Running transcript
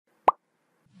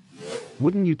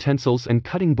Wooden utensils and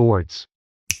cutting boards.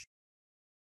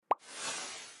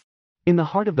 In the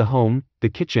heart of the home, the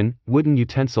kitchen, wooden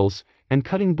utensils and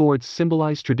cutting boards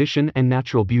symbolize tradition and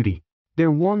natural beauty.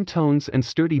 Their warm tones and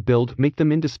sturdy build make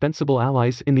them indispensable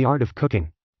allies in the art of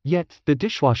cooking. Yet, the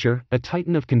dishwasher, a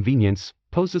titan of convenience,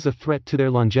 poses a threat to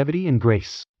their longevity and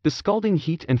grace. The scalding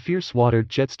heat and fierce water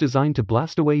jets designed to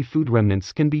blast away food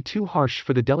remnants can be too harsh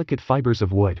for the delicate fibers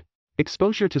of wood.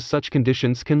 Exposure to such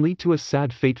conditions can lead to a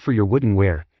sad fate for your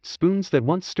woodenware. Spoons that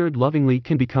once stirred lovingly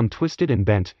can become twisted and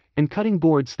bent, and cutting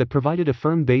boards that provided a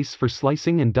firm base for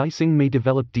slicing and dicing may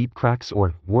develop deep cracks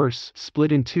or, worse,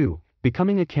 split in two,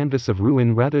 becoming a canvas of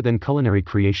ruin rather than culinary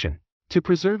creation. To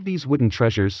preserve these wooden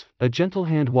treasures, a gentle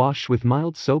hand wash with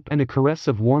mild soap and a caress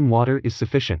of warm water is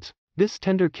sufficient. This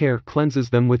tender care cleanses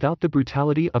them without the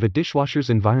brutality of a dishwasher's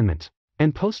environment.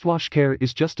 And post-wash care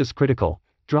is just as critical.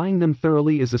 Drying them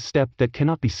thoroughly is a step that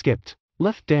cannot be skipped.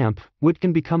 Left damp, wood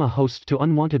can become a host to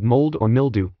unwanted mold or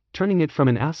mildew, turning it from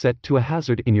an asset to a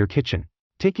hazard in your kitchen.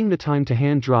 Taking the time to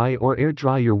hand dry or air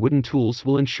dry your wooden tools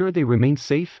will ensure they remain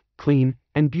safe, clean,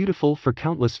 and beautiful for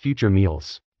countless future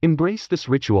meals. Embrace this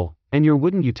ritual, and your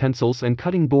wooden utensils and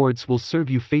cutting boards will serve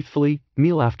you faithfully,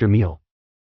 meal after meal.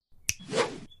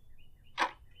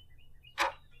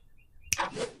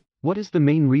 What is the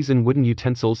main reason wooden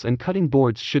utensils and cutting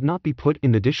boards should not be put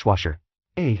in the dishwasher?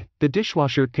 A. The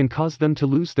dishwasher can cause them to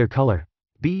lose their color.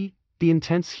 B. The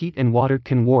intense heat and water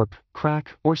can warp,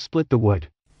 crack, or split the wood.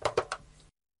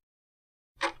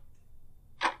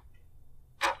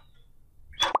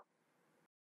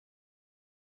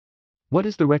 What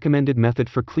is the recommended method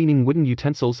for cleaning wooden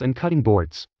utensils and cutting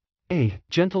boards? A.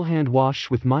 Gentle hand wash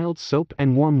with mild soap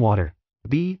and warm water.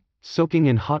 B. Soaking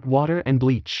in hot water and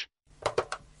bleach.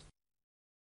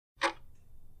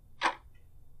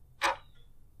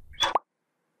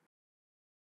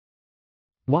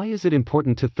 Why is it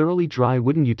important to thoroughly dry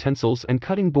wooden utensils and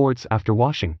cutting boards after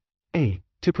washing? A.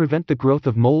 To prevent the growth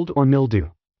of mold or mildew.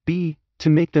 B. To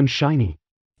make them shiny.